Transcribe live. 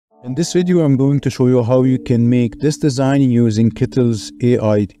In this video, I'm going to show you how you can make this design using Kittl's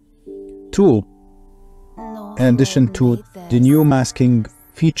AI tool, in addition to the new masking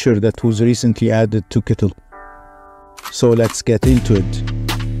feature that was recently added to Kittl. So let's get into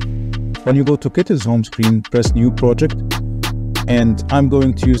it. When you go to Kittl's home screen, press New Project, and I'm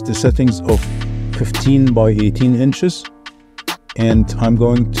going to use the settings of 15 by 18 inches. And I'm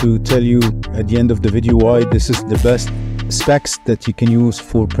going to tell you at the end of the video why this is the best specs that you can use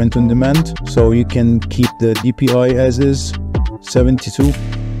for print on demand. So you can keep the DPI as is, 72,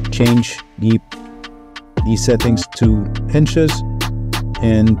 change the settings to inches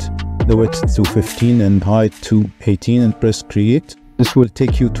and the width to 15 and height to 18, and press create. This will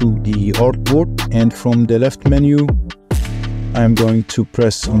take you to the artboard, and from the left menu I'm going to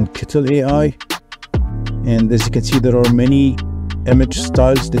press on Kittl AI, and as you can see there are many image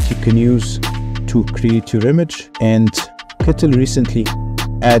styles that you can use to create your image. And Kittl recently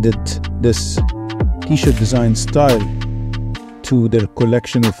added this t-shirt design style to their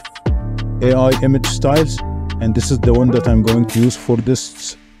collection of AI image styles, and this is the one that I'm going to use for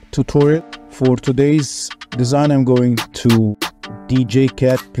this tutorial. For today's design, I'm going to DJ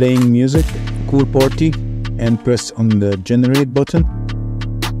Cat playing music, cool party, and press on the generate button,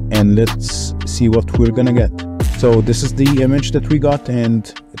 and let's see what we're gonna get. So this is the image that we got, and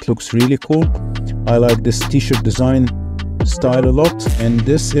it looks really cool. I like this t-shirt design style a lot, and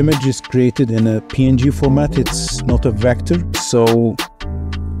this image is created in a PNG format. It's not a vector, so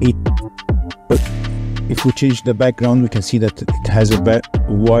but if we change the background, we can see that it has a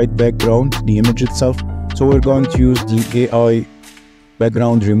white background, the image itself. So we're going to use the AI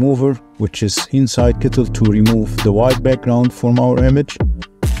background remover, which is inside Kittl, to remove the white background from our image,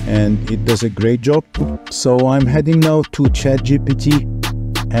 and it does a great job. So I'm heading now to ChatGPT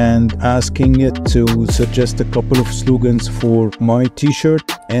and asking it to suggest a couple of slogans for my t-shirt,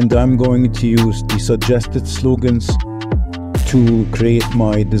 and I'm going to use the suggested slogans to create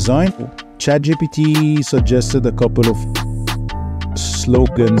my design. ChatGPT suggested a couple of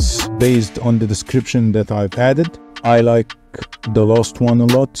slogans based on the description that I've added. I like the last one a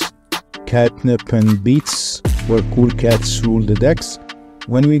lot, catnip and beats, where cool cats rule the decks.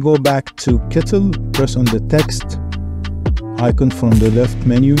 When we go back to Kittl, press on the text icon from the left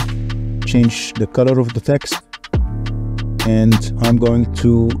menu, change the color of the text, and I'm going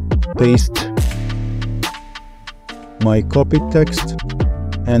to paste my copied text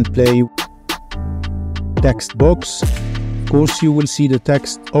and play text box. Of course, you will see the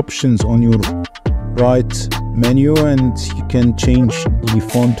text options on your right menu, and you can change the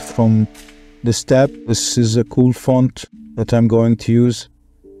font from this tab. This is a cool font that I'm going to use,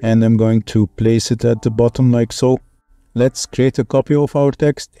 and I'm going to place it at the bottom like so. Let's create a copy of our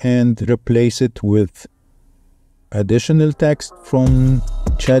text and replace it with additional text from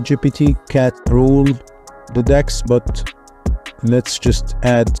ChatGPT. Cat rule the decks, but let's just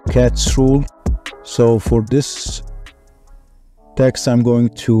add cats rule. So for this text, I'm going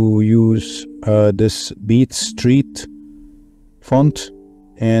to use this Beat Street font,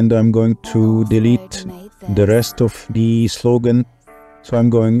 and I'm going to delete the rest of the slogan. So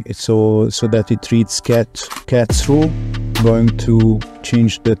I'm going so that it reads cats rule. I'm going to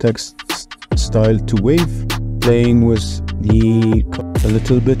change the text style to wave, playing with a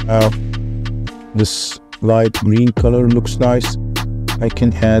little bit. This light green color looks nice. I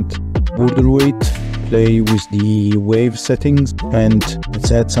can add border weight, play with the wave settings, and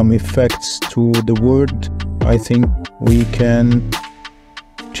let's add some effects to the word. I think we can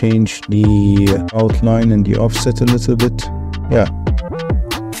change the outline and the offset a little bit. Yeah.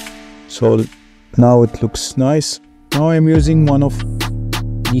 So now it looks nice. Now I'm using one of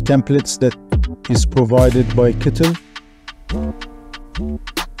the templates that is provided by Kittl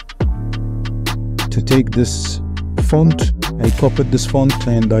to take this font. I copied this font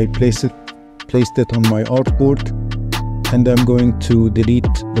and I placed it on my artboard, and I'm going to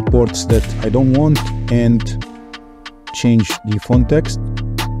delete the parts that I don't want and change the font text.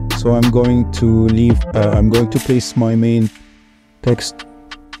 So I'm going to place my main text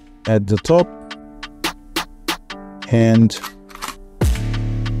at the top, and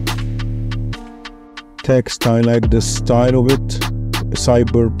text, I like the style of it,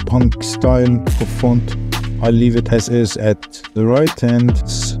 cyberpunk style of font. I'll leave it as is at the right, and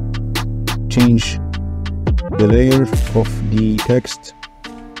change the layer of the text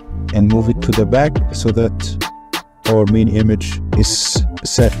and move it to the back so that our main image is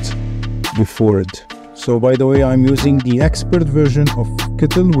set before it. So by the way, I'm using the expert version of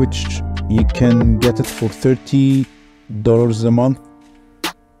Kittl, which you can get it for $30 a month.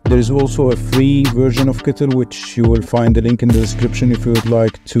 There is also a free version of Kittl, which you will find the link in the description if you would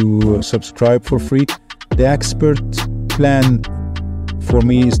like to subscribe for free. The expert plan for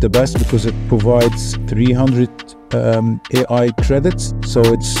me is the best because it provides 300 AI credits. So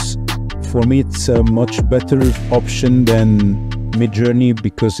for me it's a much better option than Midjourney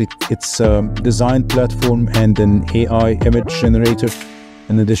because it's a design platform and an AI image generator,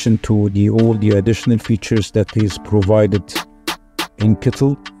 in addition to all the additional features that is provided in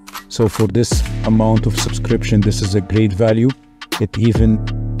Kittl. So for this amount of subscription, this is a great value. It even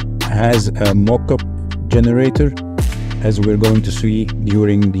has a mockup generator, as we're going to see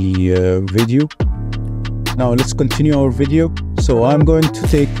during the video. Now let's continue our video. So I'm going to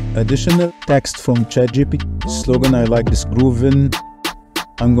take additional text from ChatGPT. Slogan, I like this groovin'.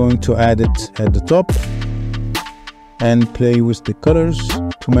 I'm going to add it at the top and play with the colors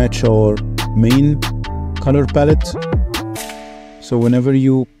to match our main color palette. So whenever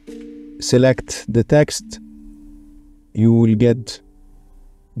you select the text, you will get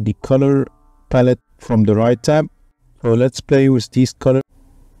the color palette from the right tab. So let's play with these colors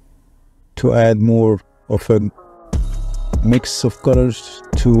to add more of a mix of colors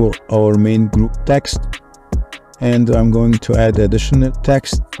to our main group text. And I'm going to add additional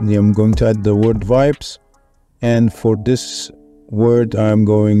text. I'm going to add the word vibes, and for this word I'm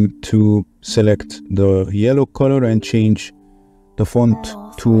going to select the yellow color and change the font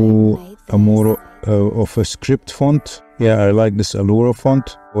to a more of a script font. Yeah, I like this Allura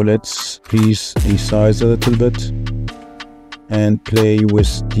font. So let's increase the size a little bit and play with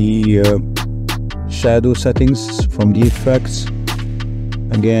the shadow settings from the effects.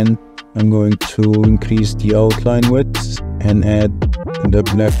 Again, I'm going to increase the outline width and add the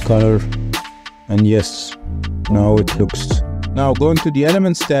black color, and yes, now it looks. Now going to the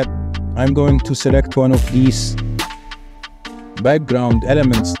elements tab, I'm going to select one of these background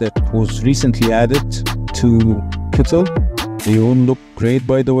elements that was recently added to Kittl. They all look great,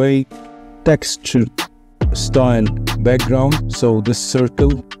 by the way. Texture style background. So this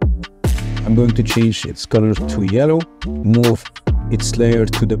circle, I'm going to change its color to yellow, move its layer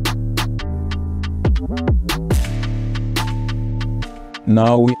to the.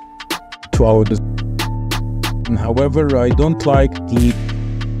 Now to our. However, I don't like the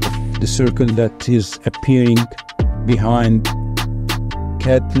circle that is appearing behind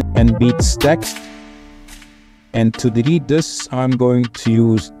Kittl and Beats text. And to delete this, I'm going to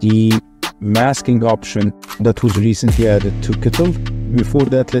use the masking option that was recently added to Kittl. Before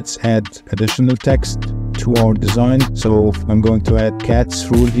that, let's add additional text to our design. So I'm going to add cats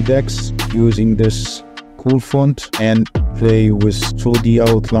rule the decks using this cool font and play with through the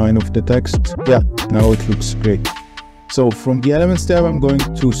outline of the text. Yeah, now it looks great. So from the elements tab, I'm going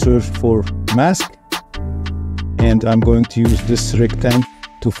to search for mask, and I'm going to use this rectangle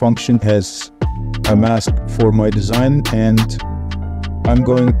to function as a mask for my design, and I'm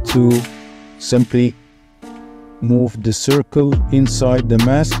going to simply move the circle inside the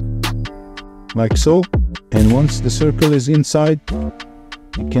mask like so. And once the circle is inside,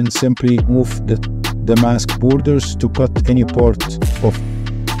 you can simply move the mask borders to cut any part of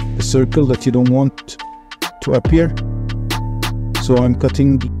the circle that you don't want to appear. So I'm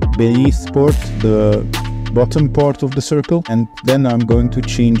cutting beneath part, the bottom part of the circle, and then I'm going to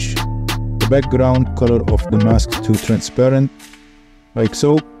change the background color of the mask to transparent like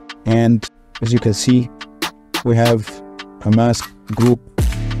so. And as you can see, we have a mask group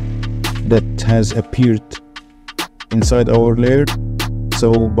that has appeared inside our layer.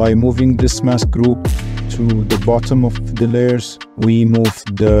 So by moving this mask group to the bottom of the layers, we move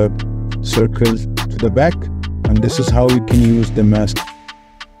the circle to the back, and this is how you can use the mask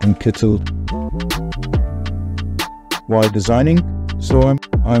in Kittl while designing. So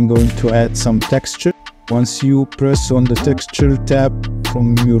I'm going to add some texture. Once you press on the texture tab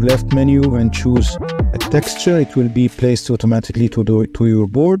from your left menu and choose a texture, it will be placed automatically to your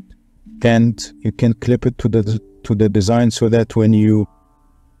board, and you can clip it to the design so that when you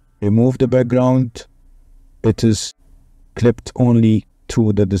remove the background, it is clipped only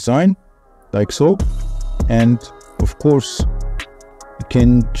to the design like so. And of course, you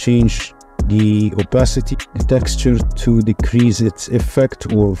can change the opacity, the texture, to decrease its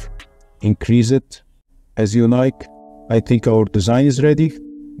effect or increase it as you like. I think our design is ready.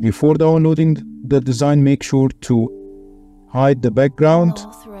 Before downloading the design, make sure to hide the background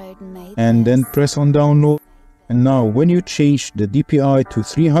and then press on download. And now when you change the DPI to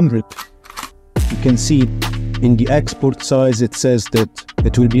 300, you can see In the export size, it says that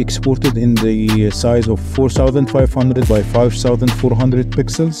it will be exported in the size of 4500 by 5400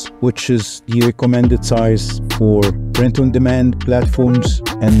 pixels, which is the recommended size for print-on-demand platforms,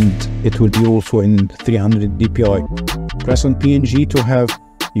 and it will be also in 300 dpi. Press on PNG to have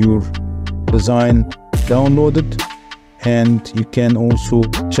your design downloaded, and you can also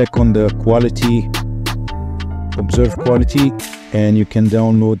check on the quality, observe quality, and you can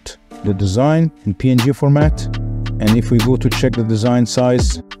download the design in PNG format. And if we go to check the design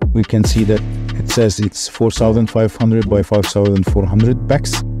size, we can see that it says it's 4500 by 5400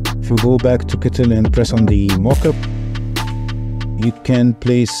 px. If you go back to Kittl and press on the mockup, you can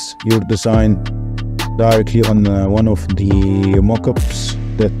place your design directly on one of the mockups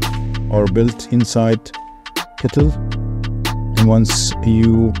that are built inside Kittl. And once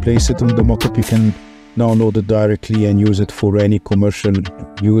you place it on the mockup, you can download it directly and use it for any commercial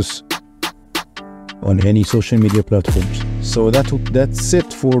use on any social media platforms. So that's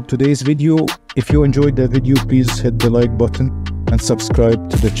it for today's video. If you enjoyed the video, please hit the like button and subscribe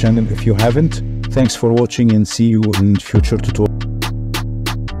to the channel if you haven't. Thanks for watching, and see you in future tutorials.